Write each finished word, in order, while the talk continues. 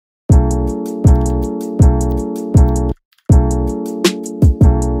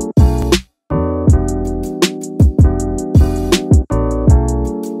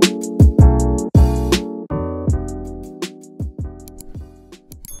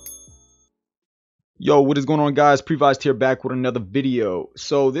Yo, what is going on, guys? Prevised here, back with another video.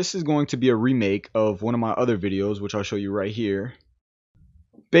 So this is going to be a remake of one of my other videos, which I'll show you right here.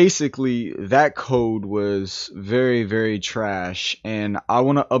 Basically, that code was very trash, and I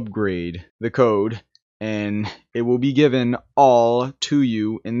want to upgrade the code, and it will be given all to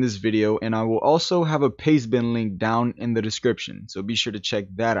you in this video, and I will also have a pastebin link down in the description, so be sure to check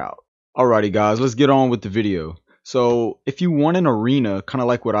that out. Alrighty, guys, let's get on with the video. So if you want an arena, kind of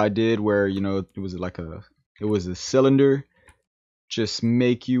like what I did, where it was a cylinder, just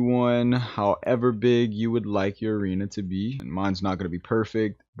make you one however big you would like your arena to be. And mine's not going to be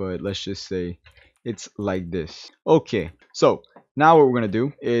perfect, but let's just say it's like this. Okay, so now what we're going to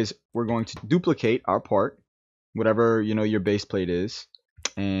do is we're going to duplicate our part, whatever your base plate is,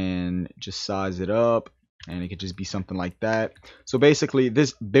 and just size it up, and it could just be something like that. So basically,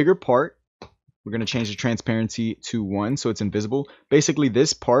 this bigger part, we're going to change the transparency to 1 so it's invisible. Basically,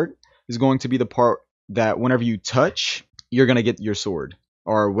 this part is going to be the part that whenever you touch, you're going to get your sword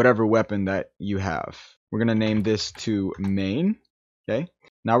or whatever weapon that you have. We're going to name this to main. Okay.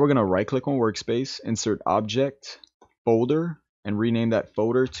 Now we're going to right click on workspace, insert object, folder, and rename that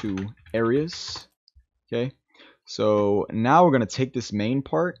folder to areas. Okay. So now we're going to take this main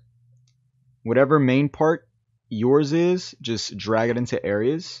part, whatever main part yours is, just drag it into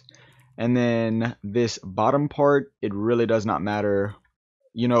areas. And then this bottom part, it really does not matter.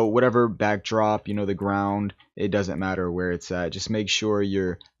 Whatever backdrop, the ground, it doesn't matter where it's at. Just make sure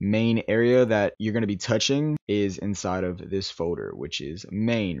your main area that you're going to be touching is inside of this folder, which is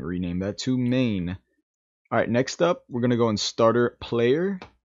main. Rename that to main. All right, next up, we're going to go in starter player,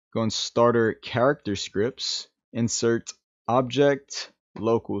 go in starter character scripts, insert object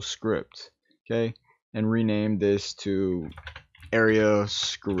local script. Okay, and rename this to area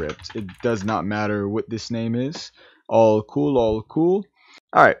script. It does not matter what this name is. All cool, all cool.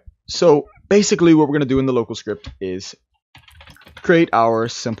 Alright, so basically what we're going to do in the local script is create our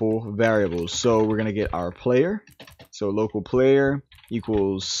simple variables. So we're going to get our player. So local player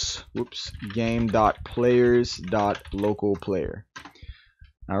equals game.players.local player.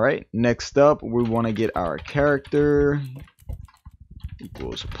 Alright, next up we want to get our character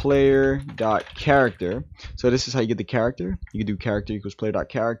equals player dot character. So this is how you get the character. You can do character equals player dot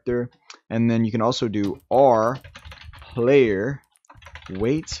character, and then you can also do r player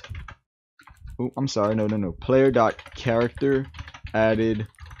weight. Oh, I'm sorry, no. Player dot character added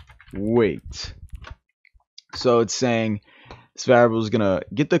weight. So it's saying this variable is gonna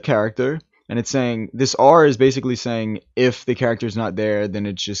get the character, and it's saying this r is basically saying if the character is not there, then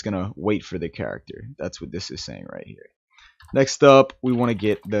it's just gonna wait for the character. That's what this is saying right here. Next up, we want to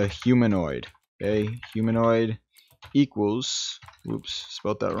get the humanoid. Okay, humanoid equals,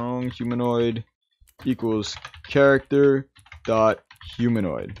 spelled that wrong. Humanoid equals character dot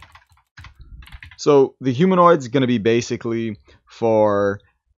humanoid. So the humanoid is going to be basically we're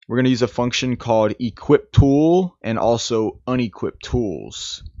going to use a function called equip tool and also unequip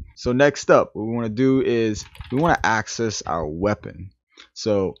tools. So next up, what we want to do is we want to access our weapon.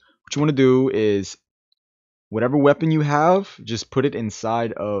 So what you want to do is whatever weapon you have, just put it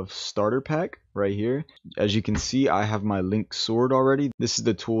inside of starter pack right here. As you can see, I have my link sword already. This is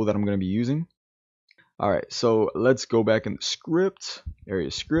the tool that I'm going to be using. Alright, so let's go back in the script,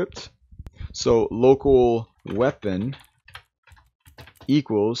 area script. So local weapon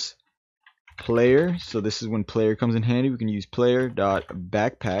equals player. So this is when player comes in handy. We can use player dot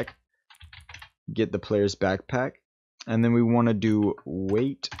backpack, get the player's backpack. And then we want to do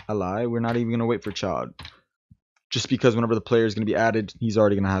wait ally. We're not even going to wait for child, just because whenever the player is going to be added, he's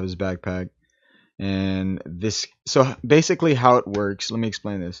already going to have his backpack. And this, so basically how it works, let me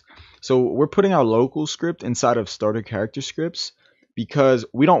explain this. So we're putting our local script inside of starter character scripts because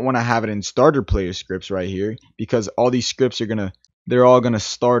we don't want to have it in starter player scripts right here, because all these scripts they're all going to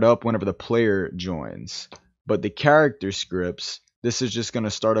start up whenever the player joins. But the character scripts, this is just going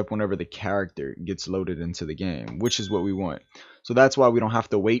to start up whenever the character gets loaded into the game, which is what we want. So that's why we don't have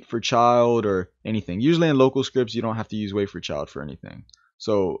to wait for child or anything. Usually in local scripts, you don't have to use wait for child for anything.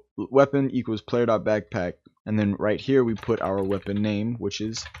 So weapon equals player.backpack. And then right here, we put our weapon name, which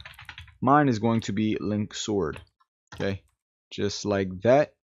is, mine is going to be link sword. Okay, just like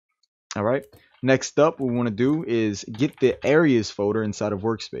that. All right. Next up, what we want to do is get the areas folder inside of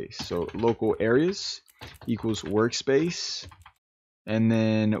workspace. So local areas equals workspace. And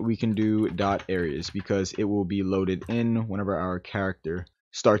then we can do dot areas because it will be loaded in whenever our character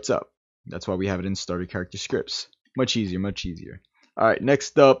starts up. That's why we have it in starter character scripts. Much easier, much easier. All right,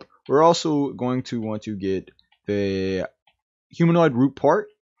 next up, we're also going to want to get the humanoid root part.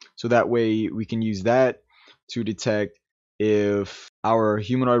 So that way we can use that to detect if our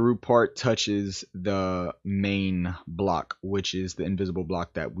humanoid root part touches the main block, which is the invisible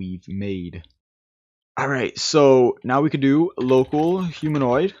block that we've made. Alright, so now we could do local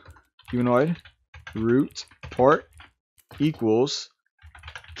humanoid root part equals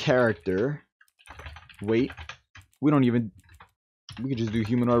character. Wait, we could just do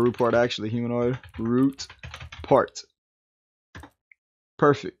humanoid root part actually. Humanoid root part.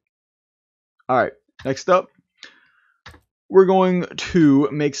 Perfect. Alright, next up, we're going to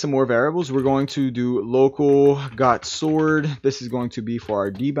make some more variables. We're going to do local got sword. This is going to be for our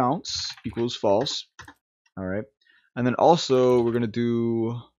debounce equals false. Alright. And then also we're going to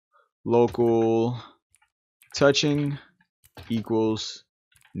do local touching equals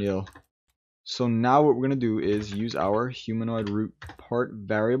nil. So now what we're going to do is use our humanoid root part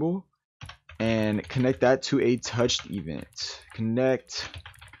variable and connect that to a touched event. Connect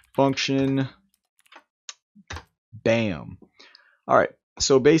function. Bam. Alright,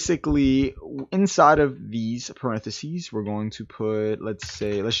 so basically inside of these parentheses we're going to put, let's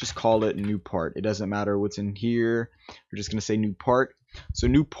just call it new part. It doesn't matter what's in here. We're just going to say new part. So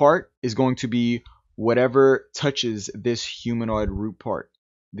new part is going to be whatever touches this humanoid root part,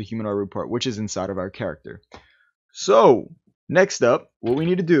 the humanoid root part, which is inside of our character. So next up, what we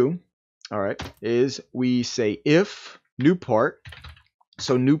need to do, alright, is we say if new part.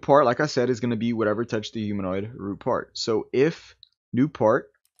 So new part, like I said, is going to be whatever touched the humanoid root part. So if new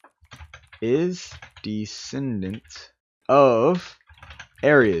part is descendant of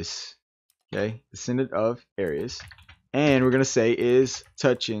areas, okay, descendant of areas, and we're going to say is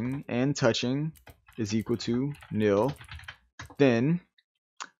touching, and touching is equal to nil, then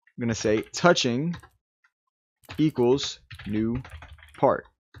I'm going to say touching equals new part.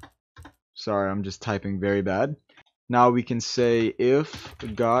 Sorry, I'm just typing very bad. Now we can say if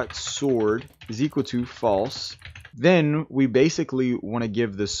got sword is equal to false, then we basically want to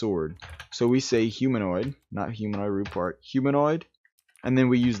give the sword. So we say humanoid, not humanoid root part, humanoid, and then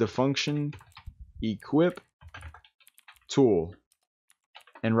we use the function equip tool.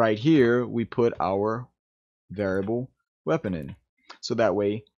 And right here we put our variable weapon in. So that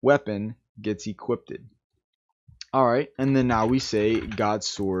way weapon gets equipped. Alright, and then now we say got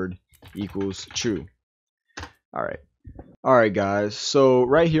sword equals true. Alright guys, so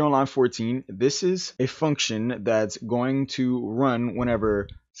right here on line 14, this is a function that's going to run whenever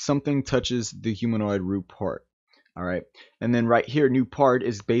something touches the humanoid root part. Alright, and then right here, new part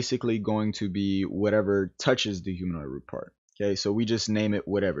is basically going to be whatever touches the humanoid root part. Okay, so we just name it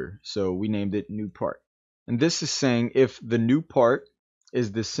whatever. So we named it new part. And this is saying if the new part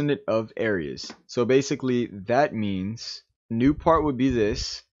is descendant of areas. So basically that means new part would be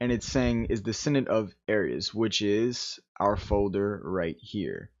this, and it's saying is descendant of areas, which is our folder right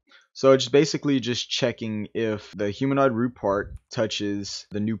here. So it's basically just checking if the humanoid root part touches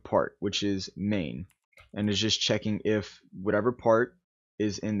the new part, which is main, and it's just checking if whatever part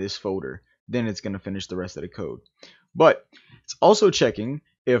is in this folder, then it's going to finish the rest of the code. But it's also checking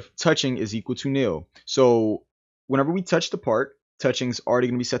if touching is equal to nil. So whenever we touch the part, touching is already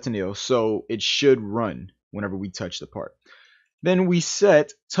going to be set to nil, so it should run whenever we touch the part. Then we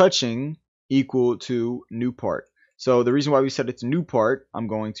set touching equal to new part. So the reason why we set it to new part, I'm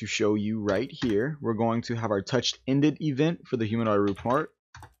going to show you right here. We're going to have our touched ended event for the humanoid root part.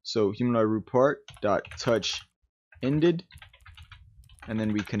 So humanoid root part dot touch ended, and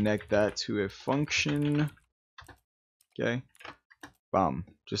then we connect that to a function. Okay, bam,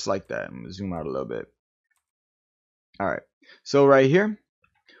 just like that. I'm gonna zoom out a little bit. All right, so right here,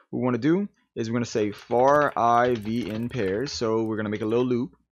 what we want to do is we're going to say for I v in pairs. So we're going to make a little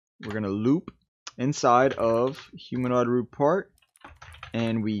loop. We're going to loop inside of humanoid root part,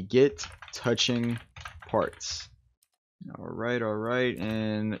 and we get touching parts. All right,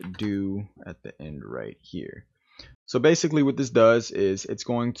 and do at the end right here. So basically what this does is it's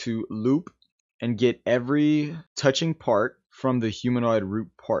going to loop and get every touching part from the humanoid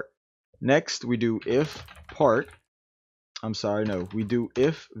root part. Next we do if part, we do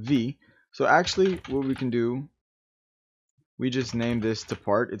if v. So actually what we can do, we just name this to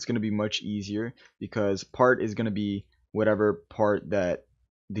part. It's going to be much easier because part is going to be whatever part that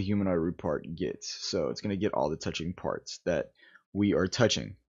the humanoid root part gets. So it's going to get all the touching parts that we are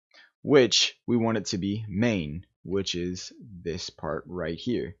touching, which we want it to be main, which is this part right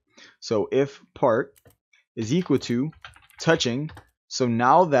here. So if part is equal to touching, so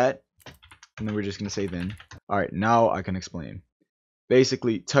now that, and then we're just going to say then. Alright, now I can explain.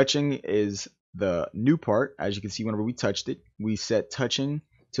 Basically, touching is the new part. As you can see, whenever we touched it, we set touching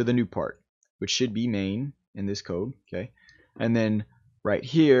to the new part, which should be main in this code. Okay, and then right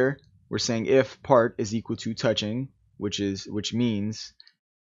here, we're saying if part is equal to touching, which means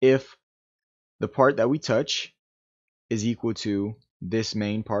if the part that we touch is equal to this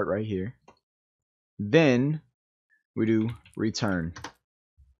main part right here, then we do return.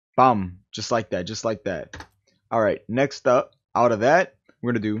 Bam, just like that, just like that. All right, next up, out of that,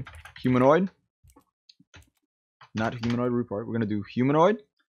 we're gonna do humanoid, not humanoid root part. We're gonna do humanoid,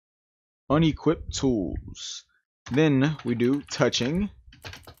 unequipped tools. Then we do touching.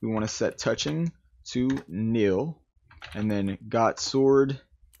 We want to set touching to nil, and then got sword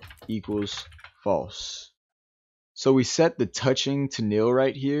equals false. So we set the touching to nil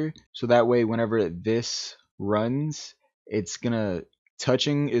right here, so that way whenever this runs, it's gonna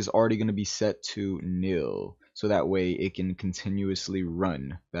touching is already gonna be set to nil, so that way it can continuously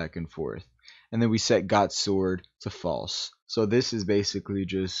run back and forth. And then we set got sword to false. So this is basically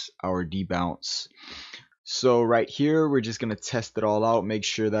just our debounce. So right here, we're just gonna test it all out, make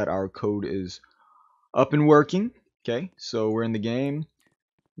sure that our code is up and working. Okay, so we're in the game.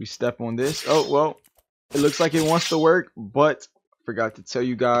 We step on this. Oh, well, it looks like it wants to work, but forgot to tell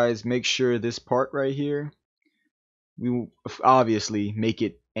you guys, make sure this part right here, we will obviously make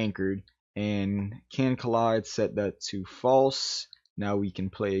it anchored, and can collide, set that to false. Now we can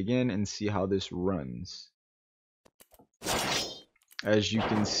play again and see how this runs. As you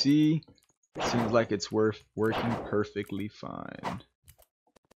can see, it seems like it's working perfectly fine.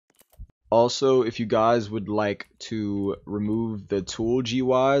 Also, if you guys would like to remove the tool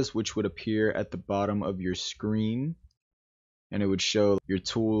GUIs, which would appear at the bottom of your screen, and it would show your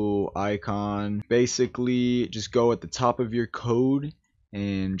tool icon, basically just go at the top of your code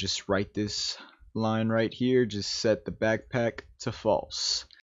and just write this line right here, just set the backpack to false.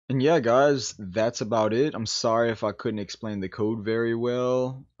 And yeah, guys, that's about it. I'm sorry if I couldn't explain the code very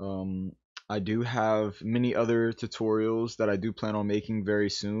well. I do have many other tutorials that I do plan on making very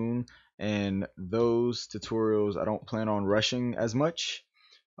soon, and those tutorials I don't plan on rushing as much,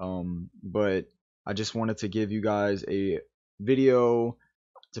 but I just wanted to give you guys a video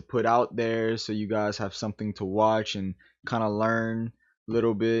to put out there so you guys have something to watch and kind of learn a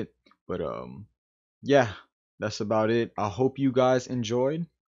little bit. But yeah, that's about it. I hope you guys enjoyed.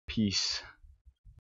 Peace.